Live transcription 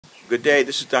Good day,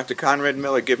 this is Dr. Conrad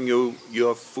Miller giving you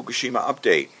your Fukushima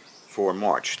update for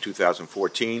March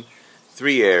 2014,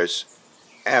 3 years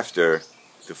after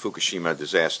the Fukushima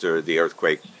disaster, the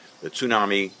earthquake, the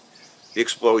tsunami, the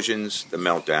explosions, the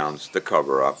meltdowns, the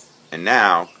cover-up, and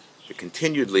now the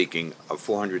continued leaking of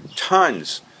 400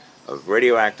 tons of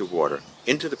radioactive water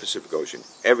into the Pacific Ocean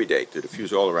every day to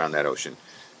diffuse all around that ocean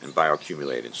and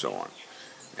bioaccumulate and so on.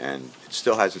 And it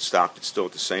still hasn't stopped. It's still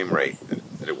at the same rate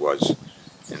that it was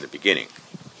in the beginning,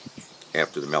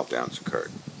 after the meltdowns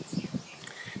occurred.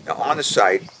 Now on the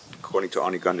site, according to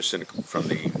Arnie Gunderson from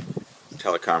the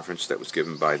teleconference that was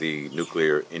given by the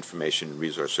Nuclear Information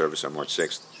Resource Service on March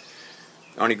 6th,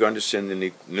 Arnie Gunderson,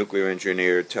 the nuclear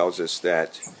engineer, tells us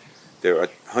that there are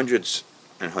hundreds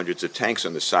and hundreds of tanks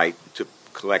on the site to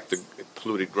collect the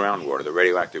polluted groundwater, the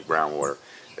radioactive groundwater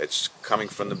that's coming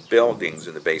from the buildings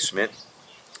in the basement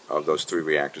of those 3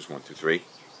 reactors, 1 through 3,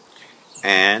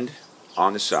 and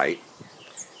on the site,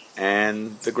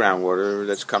 and the groundwater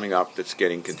that's coming up that's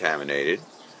getting contaminated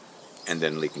and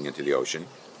then leaking into the ocean.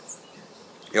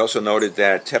 He also noted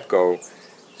that TEPCO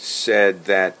said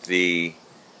that the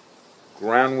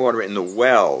groundwater in the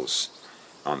wells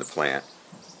on the plant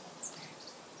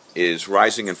is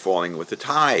rising and falling with the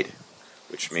tide,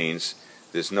 which means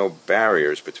there's no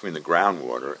barriers between the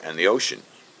groundwater and the ocean.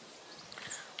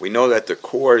 We know that the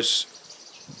cores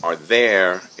are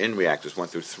there in reactors 1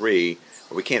 through 3,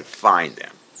 but we can't find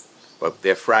them. But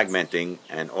they're fragmenting,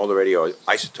 and all the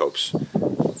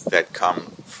radioisotopes that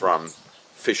come from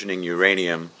fissioning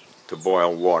uranium to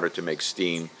boil water to make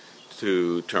steam,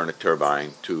 to turn a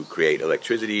turbine, to create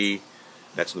electricity,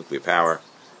 that's nuclear power,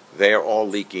 they are all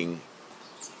leaking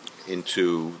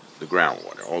into the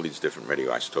groundwater, all these different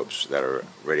radioisotopes that are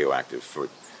radioactive for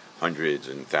hundreds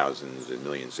and thousands and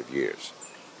millions of years.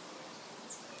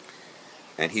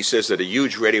 And he says that a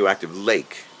huge radioactive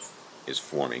lake is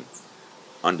forming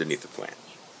underneath the plant.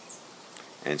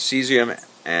 And cesium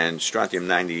and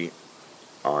strontium-90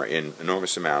 are in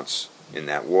enormous amounts in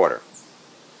that water.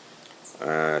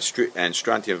 And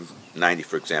strontium-90,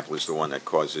 for example, is the one that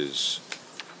causes,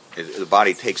 the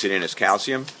body takes it in as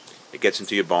calcium, it gets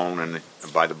into your bone, and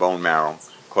by the bone marrow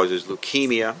causes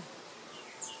leukemia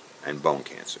and bone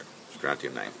cancer,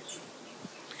 strontium-90.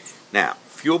 Now,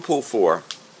 fuel pool 4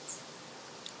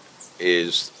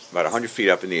 is about 100 feet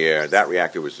up in the air. That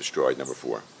reactor was destroyed, number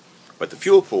 4. But the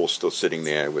fuel pool is still sitting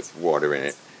there with water in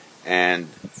it, and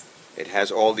it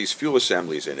has all these fuel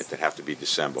assemblies in it that have to be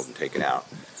disassembled and taken out.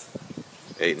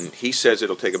 And he says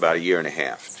it'll take about 1.5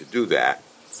 years to do that,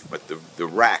 but the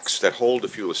racks that hold the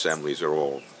fuel assemblies are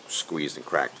all squeezed and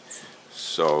cracked.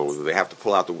 So they have to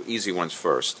pull out the easy ones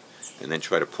first, and then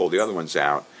try to pull the other ones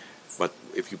out. But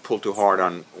if you pull too hard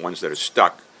on ones that are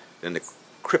stuck, then the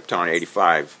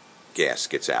krypton-85 gas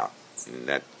gets out, and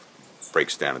that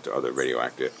breaks down into other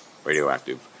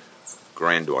radioactive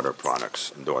granddaughter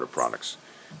products and daughter products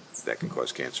that can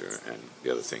cause cancer and the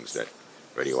other things that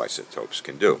radioisotopes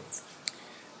can do.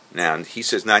 Now, he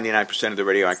says 99% of the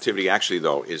radioactivity actually,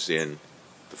 though, is in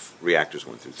the reactors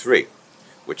 1 through 3,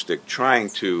 which they're trying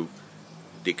to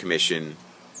decommission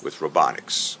with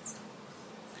robotics.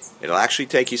 It'll actually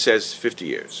take, he says, 50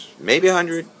 years, maybe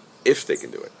 100, if they can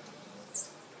do it.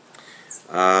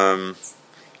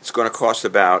 It's going to cost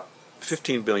about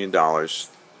 $15 billion,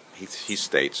 he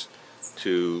states,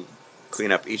 to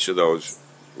clean up each of those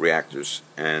reactors,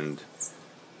 and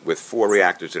with 4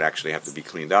 reactors that actually have to be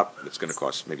cleaned up, it's going to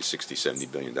cost maybe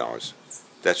 $60–70 billion.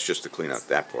 That's just to clean up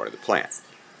that part of the plant.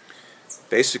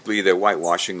 Basically, they're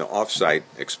whitewashing the off-site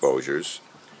exposures.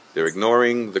 They're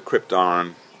ignoring the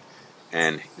krypton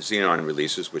and xenon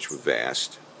releases, which were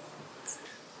vast.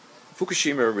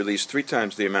 Fukushima released 3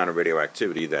 times the amount of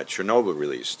radioactivity that Chernobyl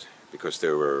released, because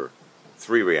there were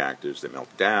 3 reactors that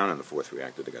melted down and the 4th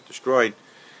reactor that got destroyed,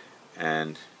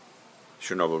 and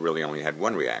Chernobyl really only had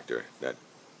 1 reactor that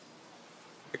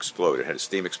exploded. It had a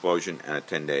steam explosion and a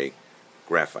 10-day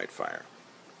graphite fire.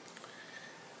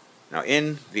 Now,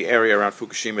 in the area around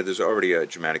Fukushima, there's already a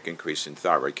dramatic increase in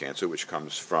thyroid cancer, which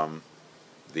comes from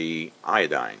the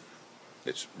iodine.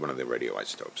 It's one of the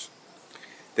radioisotopes.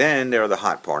 Then there are the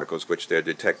hot particles, which they're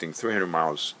detecting 300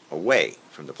 miles away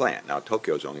from the plant. Now,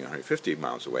 Tokyo is only 150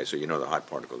 miles away, so you know the hot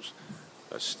particles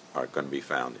are going to be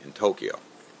found in Tokyo.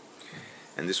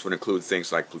 And this would include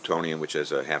things like plutonium, which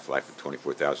has a half-life of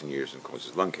 24,000 years and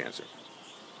causes lung cancer.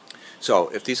 So,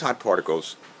 if these hot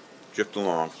particles drift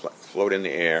along, float in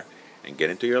the air, and get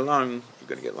into your lung, you're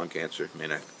going to get lung cancer. It may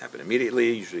not happen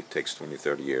immediately. Usually it takes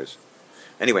 20–30 years.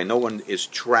 Anyway, no one is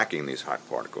tracking these hot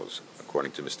particles,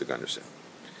 according to Mr. Gunderson.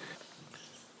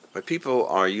 But people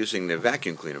are using their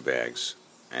vacuum cleaner bags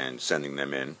and sending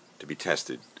them in to be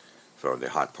tested for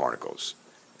the hot particles.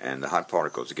 And the hot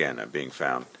particles, again, are being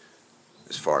found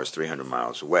as far as 300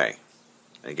 miles away.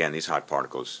 And again, these hot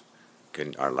particles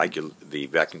are like the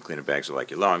vacuum cleaner bags are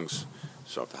like your lungs.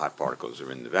 So if the hot particles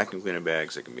are in the vacuum cleaner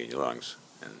bags, they can be in your lungs,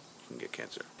 and you can get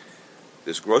cancer.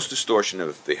 There's gross distortion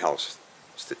of the health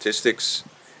statistics,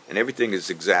 and everything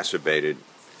is exacerbated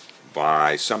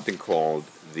by something called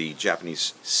the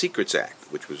Japanese Secrets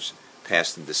Act, which was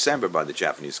passed in December by the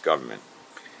Japanese government.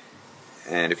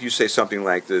 And if you say something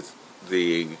like the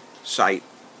site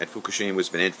at Fukushima has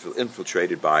been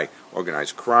infiltrated by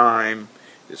organized crime,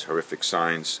 there's horrific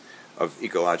signs of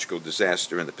ecological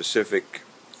disaster in the Pacific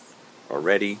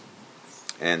already,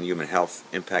 and human health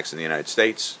impacts in the United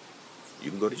States, you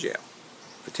can go to jail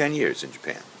for 10 years in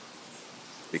Japan,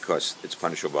 because it's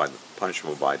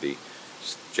punishable by the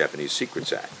Japanese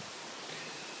Secrets Act.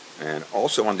 And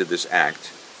also under this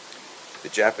act, the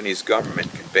Japanese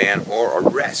government can ban or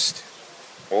arrest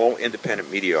all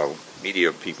independent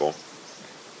media people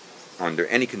under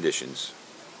any conditions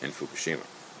in Fukushima.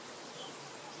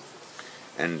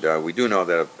 And we do know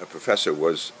that a professor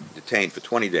was detained for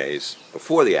 20 days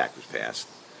before the act was passed,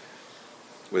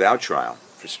 without trial,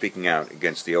 for speaking out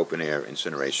against the open-air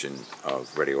incineration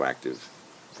of radioactive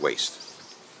waste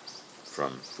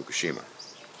from Fukushima.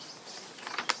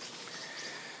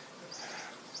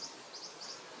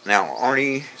 Now,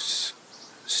 Arnie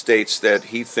states that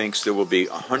he thinks there will be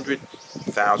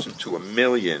 100,000 to 1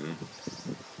 million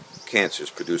cancers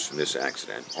produced from this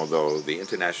accident, although the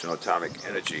International Atomic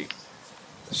Energy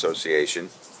Association,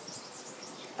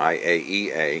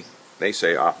 IAEA, they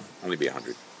say only be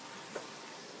 100.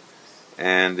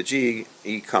 And the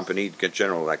GE company,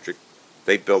 General Electric,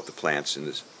 they built the plants in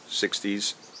the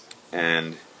 60s,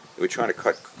 and they were trying to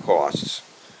cut costs.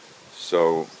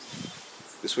 So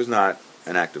this was not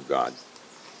an act of God.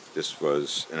 This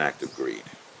was an act of greed,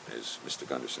 as Mr.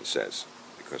 Gunderson says,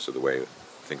 because of the way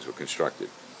things were constructed.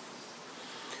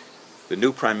 The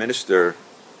new Prime Minister,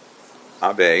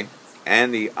 Abe,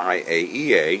 and the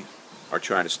IAEA are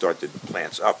trying to start the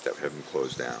plants up that have been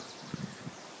closed down.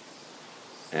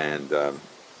 And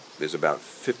there's about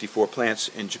 54 plants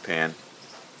in Japan.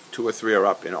 2 or 3 are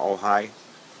up in Ohio.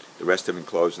 The rest have been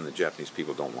closed, and the Japanese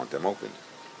people don't want them opened.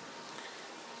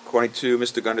 According to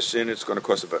Mr. Gunderson, it's going to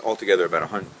cost altogether about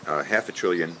 $500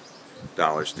 billion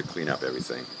to clean up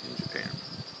everything in Japan.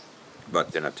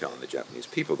 But they're not telling the Japanese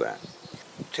people that.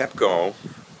 TEPCO,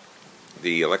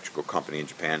 the electrical company in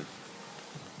Japan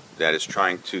that is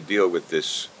trying to deal with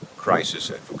this crisis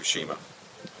at Fukushima,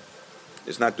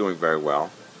 is not doing very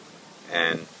well,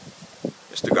 and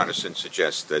Mr. Gunderson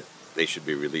suggests that they should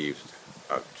be relieved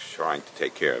of trying to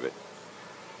take care of it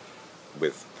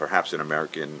with perhaps an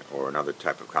American or another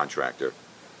type of contractor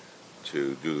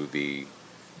to do the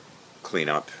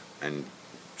cleanup and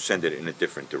send it in a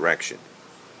different direction,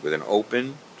 with an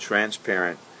open,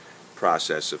 transparent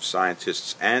process of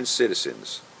scientists and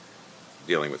citizens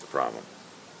dealing with the problem.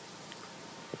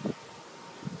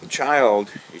 A child,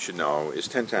 you should know, is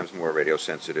 10 times more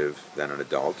radiosensitive than an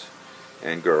adult,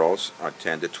 and girls are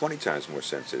 10 to 20 times more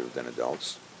sensitive than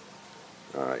adults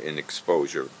in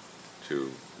exposure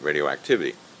to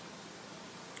radioactivity.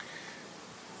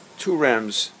 2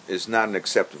 rems is not an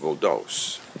acceptable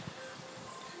dose,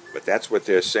 but that's what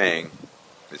they're saying.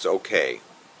 It's okay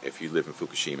if you live in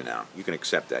Fukushima now. You can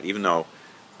accept that, even though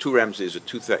 2 rems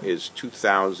is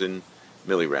 2,000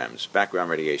 millirems.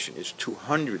 Background radiation is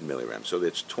 200 millirems, so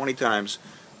it's 20 times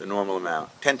the normal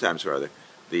amount, 10 times rather,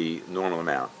 the normal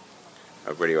amount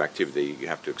of radioactivity you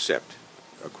have to accept,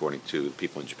 according to the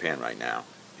people in Japan right now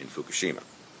in Fukushima.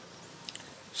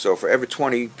 So for every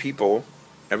 20 people,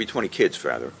 every 20 kids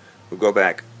rather, who go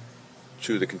back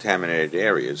to the contaminated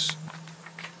areas,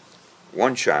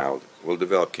 1 child will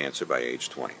develop cancer by age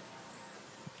 20.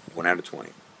 1 out of 20.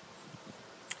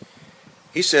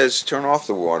 He says turn off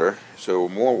the water so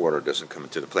more water doesn't come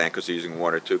into the plant, because they're using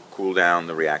water to cool down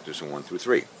the reactors in 1 through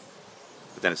 3.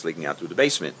 But then it's leaking out through the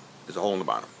basement. There's a hole in the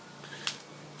bottom.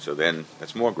 So then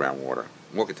that's more groundwater,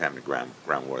 more contaminated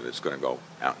groundwater that's going to go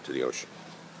out into the ocean.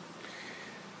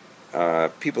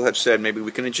 People have said maybe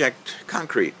we can inject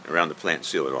concrete around the plant and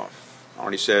seal it off.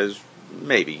 Arnie says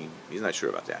maybe. He's not sure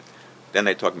about that. Then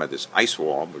they talk about this ice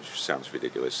wall, which sounds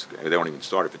ridiculous. They don't even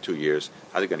start it for 2 years.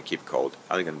 How are they going to keep it cold?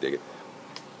 How are they going to dig it?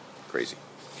 Crazy.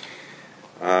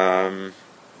 Now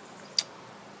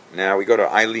we go to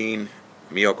Eileen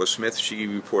Miyoko Smith. She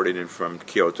reported in from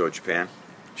Kyoto, Japan.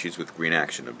 She's with Green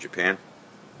Action of Japan.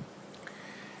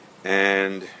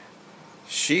 And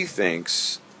she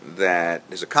thinks that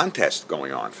there's a contest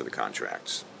going on for the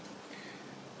contracts.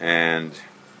 And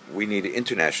we need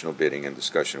international bidding and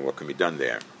discussion of what can be done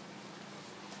there.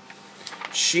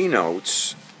 She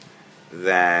notes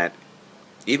that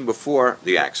even before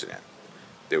the accident,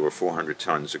 there were 400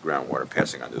 tons of groundwater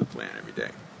passing under the plant every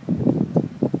day.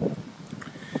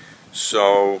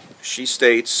 So she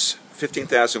states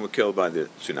 15,000 were killed by the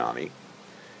tsunami.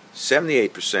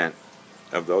 78%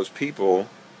 of those people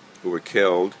who were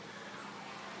killed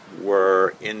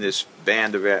were in this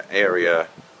band of area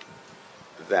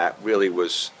that really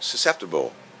was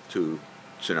susceptible to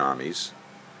tsunamis,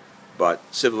 but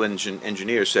civil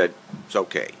engineers said it's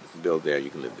okay, you can build there, you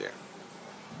can live there.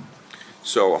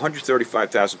 So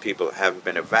 135,000 people have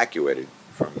been evacuated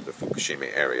from the Fukushima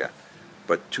area,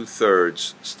 but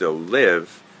 2/3 still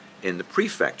live in the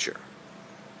prefecture.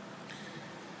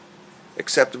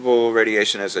 Acceptable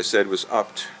radiation, as I said, was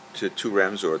up to 2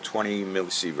 rems or 20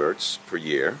 millisieverts per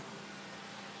year,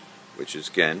 which is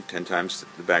again 10 times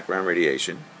the background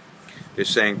radiation. They're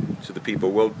saying to the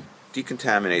people, we'll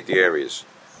decontaminate the areas.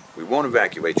 We won't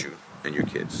evacuate you and your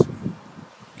kids.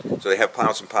 So they have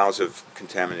piles and piles of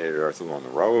contaminated earth along the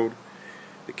road.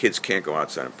 The kids can't go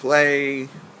outside and play.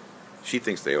 She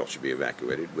thinks they all should be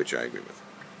evacuated, which I agree with.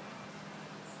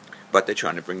 But they're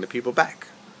trying to bring the people back.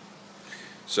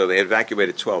 So they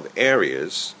evacuated 12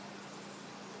 areas,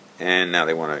 and now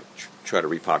they want to try to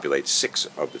repopulate 6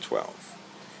 of the 12.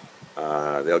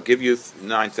 They'll give you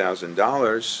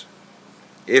 $9,000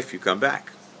 if you come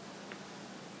back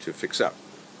to fix up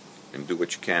and do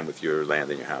what you can with your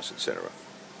land and your house, etc.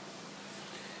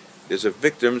 There's a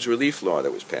victims' relief law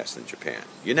that was passed in Japan,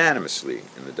 unanimously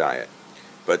in the Diet,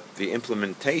 but the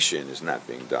implementation is not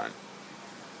being done.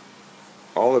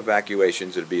 All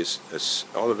evacuations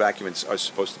all evacuants are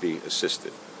supposed to be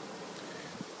assisted.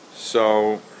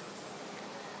 So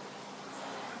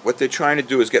what they're trying to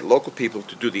do is get local people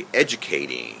to do the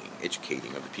educating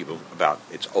of the people about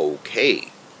it's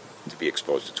okay to be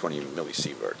exposed to 20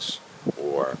 millisieverts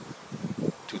or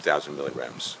 2,000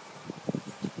 millirems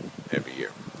every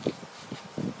year.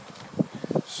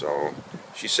 So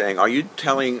she's saying, are you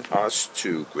telling us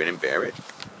to grin and bear it?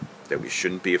 That we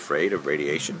shouldn't be afraid of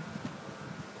radiation?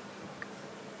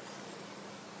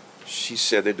 She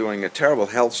said they're doing a terrible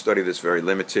health study that's very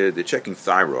limited. They're checking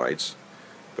thyroids,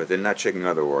 but they're not checking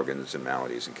other organs and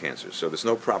maladies and cancers. So there's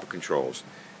no proper controls.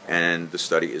 And the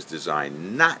study is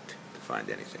designed not to find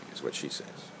anything, is what she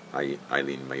says.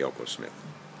 Eileen Mayoko Smith.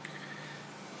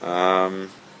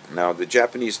 Now, the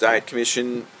Japanese Diet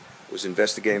Commission was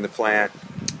investigating the plant,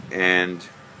 and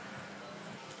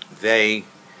they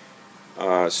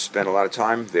spent a lot of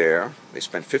time there. They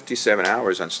spent 57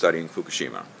 hours on studying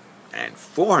Fukushima and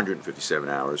 457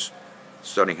 hours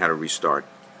studying how to restart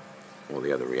all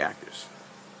the other reactors.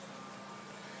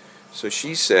 So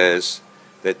she says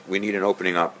that we need an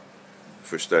opening up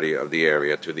for study of the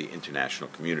area to the international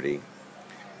community.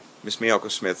 Ms.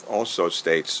 Miyoko Smith also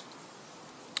states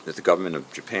that the government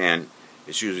of Japan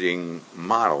is using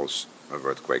models of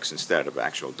earthquakes instead of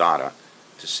actual data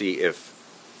to see if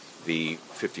the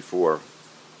 54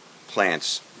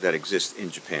 plants that exist in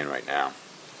Japan right now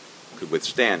could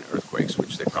withstand earthquakes,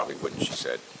 which they probably wouldn't, she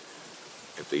said,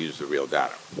 if they used the real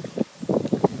data.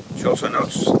 She also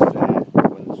notes that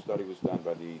when the study was done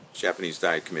by the Japanese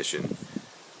Diet Commission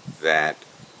that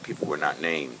people were not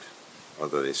named,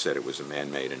 although they said it was a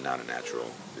man-made and not a natural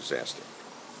disaster.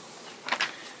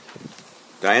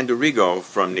 Diane Dorigo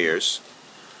from NIRS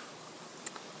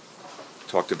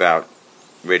talked about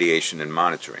radiation and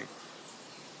monitoring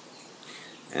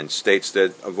and states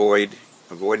that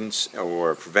avoidance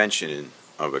or prevention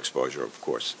of exposure, of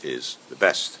course, is the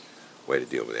best way to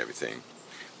deal with everything.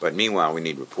 But meanwhile, we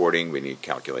need reporting, we need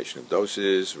calculation of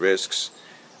doses, risks,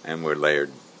 and we're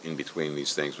layered in between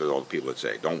these things with all the people that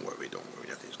say, don't worry,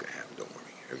 nothing's going to happen, don't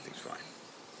worry, everything's fine.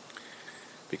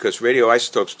 Because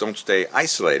radioisotopes don't stay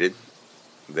isolated,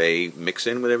 they mix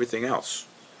in with everything else.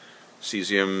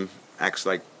 Cesium acts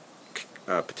like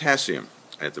potassium,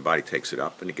 and the body takes it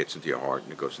up and it gets into your heart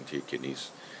and it goes into your kidneys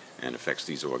and affects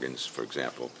these organs, for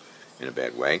example, in a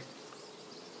bad way.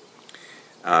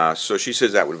 So she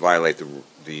says that would violate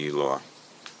the law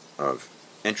of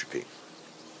entropy.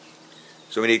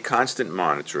 So we need constant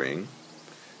monitoring,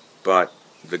 but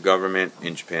the government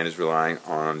in Japan is relying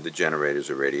on the generators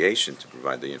of radiation to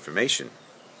provide the information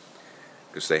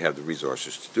because they have the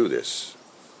resources to do this.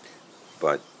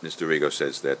 But Ms. Dorigo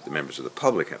says that the members of the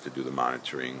public have to do the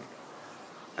monitoring,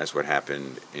 as what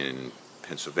happened in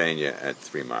Pennsylvania at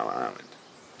 3 Mile Island.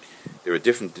 There are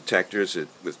different detectors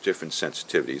with different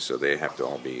sensitivities, so they have to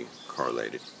all be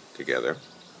correlated together.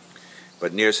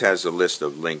 But NIRS has a list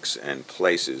of links and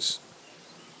places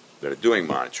that are doing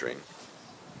monitoring,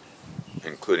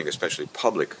 including especially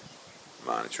public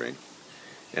monitoring,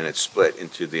 and it's split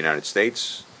into the United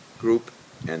States group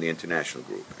and the international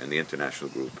group. And the international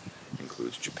group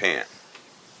includes Japan.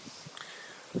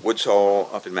 Woods Hole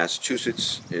up in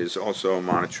Massachusetts is also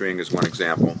monitoring as one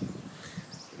example.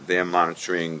 They're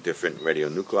monitoring different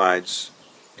radionuclides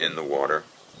in the water,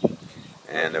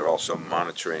 and they're also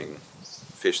monitoring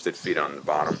fish that feed on the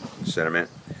bottom sediment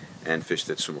and fish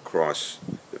that swim across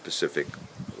the Pacific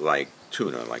like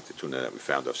tuna, like the tuna that we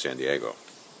found off San Diego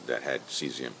that had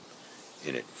cesium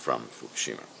in it from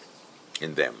Fukushima,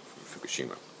 from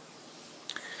Fukushima.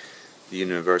 The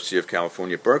University of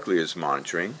California, Berkeley is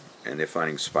monitoring, and they're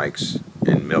finding spikes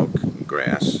in milk, and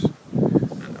grass,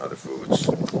 and other foods.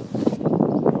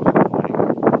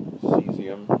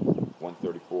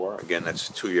 Cesium-134, again, that's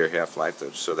a 2-year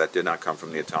half-life, so that did not come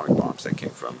from the atomic bombs, that came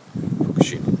from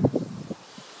Fukushima.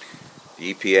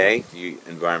 The EPA, the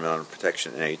Environmental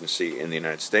Protection Agency in the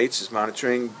United States, is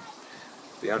monitoring.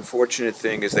 The unfortunate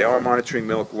thing is they are monitoring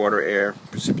milk, water, air,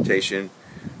 precipitation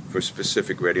for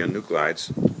specific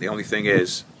radionuclides. The only thing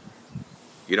is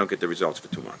you don't get the results for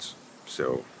 2 months.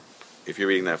 So if you're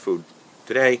eating that food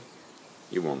today,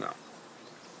 you won't know.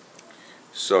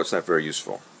 So it's not very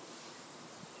useful.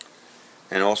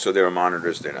 And also there are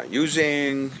monitors they're not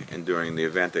using, and during the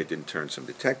event they didn't turn some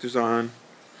detectors on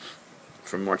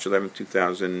from March 11,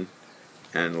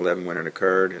 2011 when it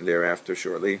occurred, and thereafter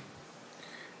shortly.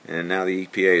 And now the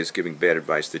EPA is giving bad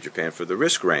advice to Japan for the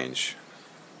risk range.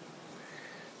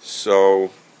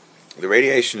 So the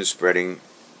radiation is spreading,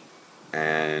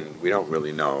 and we don't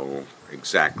really know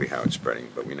exactly how it's spreading,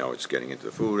 but we know it's getting into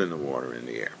the food and the water and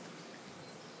the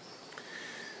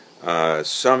air.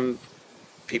 Some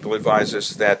people advise us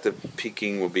that the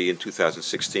peaking will be in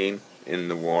 2016 in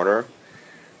the water,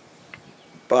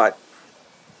 but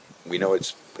we know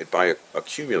it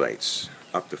bioaccumulates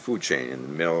up the food chain in the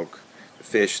milk, the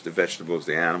fish, the vegetables,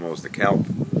 the animals, the kelp.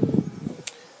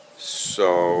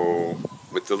 So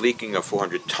with the leaking of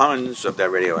 400 tons of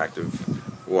that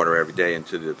radioactive water every day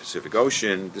into the Pacific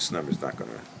Ocean, this number is not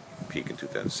going to peak in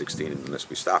 2016 unless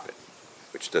we stop it,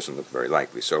 which doesn't look very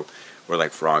likely. So we're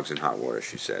like frogs in hot water,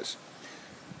 she says.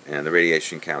 And the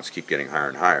radiation counts keep getting higher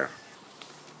and higher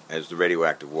as the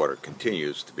radioactive water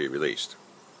continues to be released.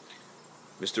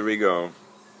 Mr. Rigo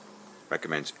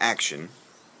recommends action,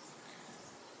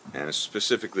 and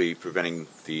specifically preventing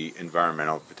the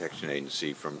Environmental Protection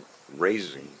Agency from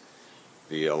raising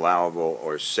the allowable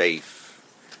or safe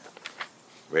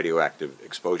radioactive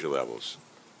exposure levels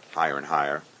higher and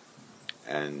higher,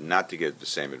 and not to give the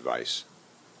same advice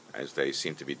as they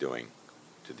seem to be doing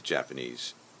to the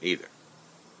Japanese either.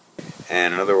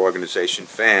 And another organization,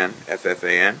 FAN,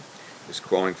 is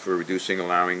calling for reducing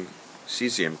allowing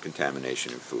cesium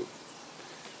contamination in food,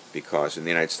 because in the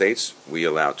United States we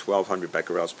allow 1,200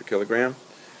 becquerels per kilogram,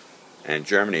 and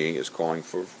Germany is calling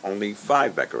for only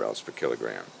 5 becquerels per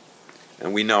kilogram.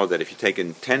 And we know that if you're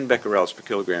taking 10 becquerels per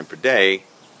kilogram per day,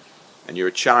 and you're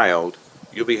a child,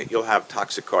 you'll have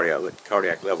toxic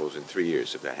cardiac levels in 3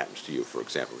 years if that happens to you. For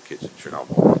example, the kids in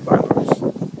Chernobyl,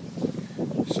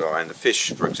 Belarus. So, and the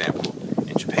fish, for example,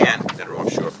 in Japan that are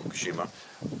offshore Fukushima,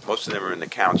 most of them are in the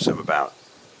counts of about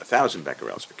 1,000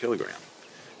 becquerels per kilogram.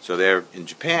 So there, in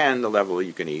Japan, the level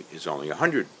you can eat is only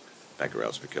 100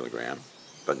 becquerels per kilogram,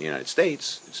 but in the United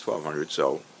States, it's 1,200,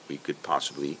 so we could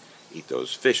possibly eat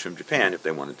those fish from Japan if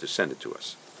they wanted to send it to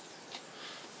us.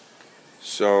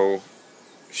 So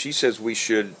she says we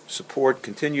should support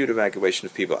continued evacuation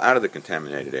of people out of the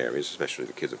contaminated areas, especially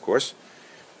the kids, of course,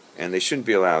 and they shouldn't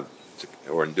be allowed to,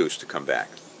 or induced to come back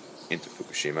into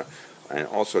Fukushima, and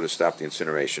also to stop the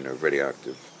incineration of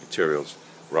radioactive materials,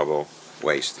 rubble,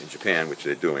 waste in Japan, which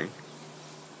they're doing.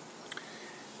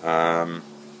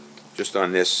 Just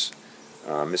on this,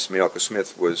 Miss Miyoko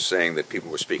Smith was saying that people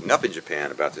were speaking up in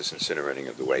Japan about this incinerating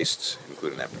of the wastes,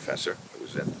 including that professor who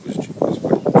was put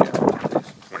in jail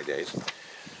for 20 days.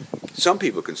 Some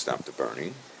people can stop the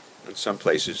burning, and some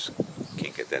places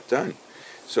can't get that done.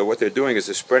 So what they're doing is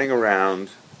they're spreading around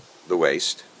the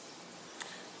waste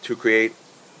to create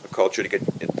a culture to get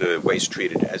the waste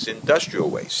treated as industrial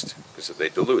waste, because if they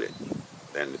dilute it,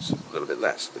 then it's a little bit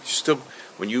less. But still,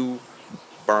 when you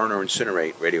burn or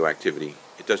incinerate radioactivity,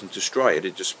 it doesn't destroy it,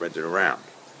 it just spreads it around.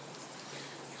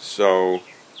 So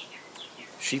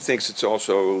she thinks it's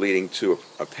also leading to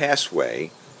a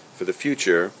pathway for the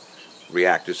future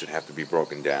reactors that have to be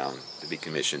broken down, to be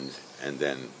commissioned, and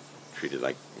then treated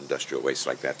like industrial waste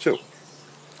like that too.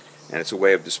 And it's a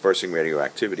way of dispersing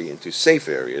radioactivity into safe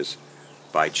areas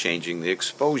by changing the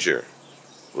exposure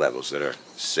levels that are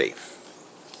safe,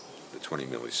 the 20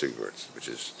 millisieverts, which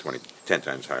is 10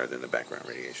 times higher than the background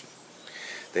radiation.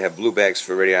 They have blue bags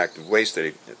for radioactive waste,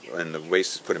 and the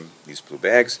waste is put in these blue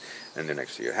bags, and they're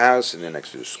next to your house, and they're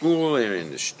next to the school, and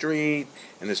in the street,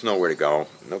 and there's nowhere to go,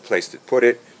 no place to put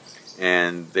it,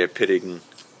 and they're pitting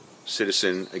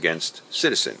citizen against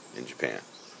citizen in Japan.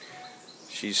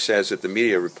 She says that the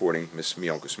media reporting, Miss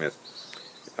Miyoko Smith,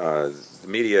 the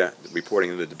media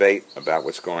reporting the debate about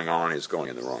what's going on is going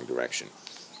in the wrong direction.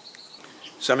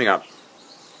 Summing up,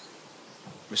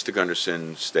 Mr.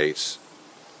 Gunderson states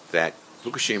that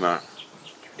Fukushima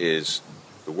is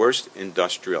the worst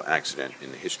industrial accident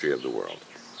in the history of the world.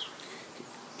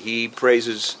 He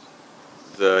praises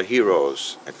the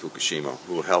heroes at Fukushima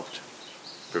who helped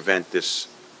prevent this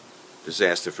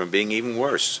disaster from being even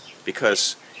worse,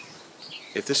 because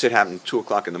if this had happened at 2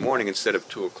 o'clock in the morning instead of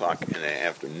 2 o'clock in the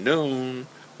afternoon,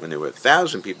 when there were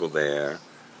 1,000 people there,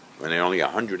 when there were only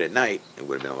 100 at night, it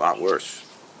would have been a lot worse.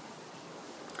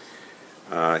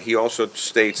 He also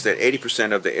states that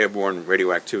 80% of the airborne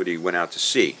radioactivity went out to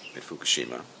sea at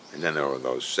Fukushima. And then there were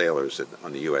those sailors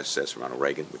on the USS Ronald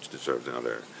Reagan, which deserves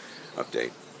another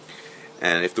update.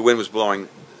 And if the wind was blowing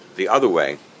the other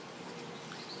way,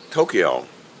 Tokyo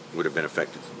would have been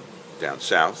affected down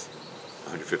south,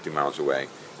 150 miles away,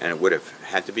 and it would have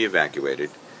had to be evacuated,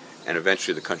 and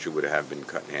eventually the country would have been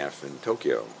cut in half, and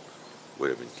Tokyo would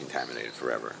have been contaminated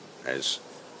forever, as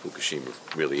Fukushima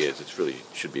really is. It really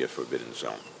should be a forbidden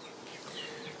zone.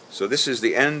 So this is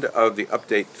the end of the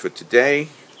update for today.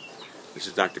 This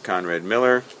is Dr. Conrad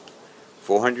Miller.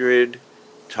 400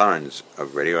 tons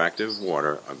of radioactive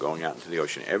water are going out into the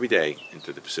ocean every day,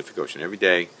 into the Pacific Ocean every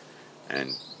day,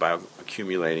 and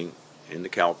bioaccumulating in the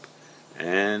kelp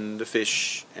and the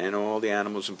fish and all the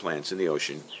animals and plants in the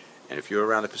ocean. And if you're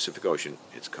around the Pacific Ocean,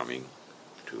 it's coming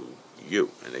to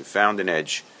you. And they found the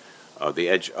edge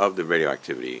of the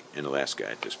radioactivity in Alaska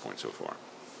at this point so far.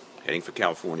 Heading for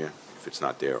California, if it's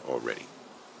not there already.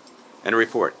 And a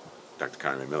report, Dr.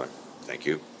 Conrad Miller. Thank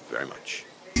you very much.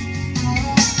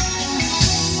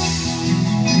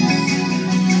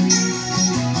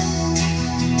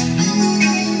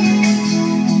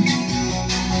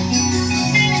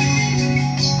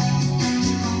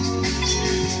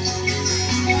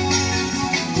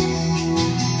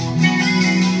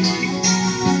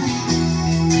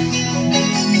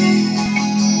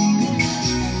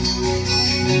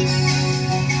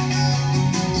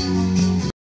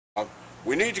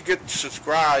 We need to get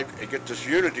subscribed and get this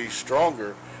unity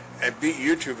stronger and beat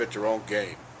YouTube at their own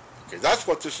game. Okay, that's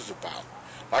what this is about.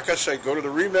 Like I say, go to the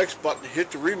remix button, hit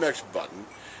the remix button.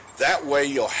 That way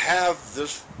you'll have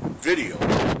this video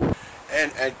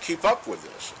and keep up with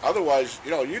this. Otherwise,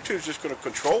 you know, YouTube's just going to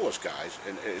control us, guys,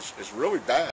 and it's really bad.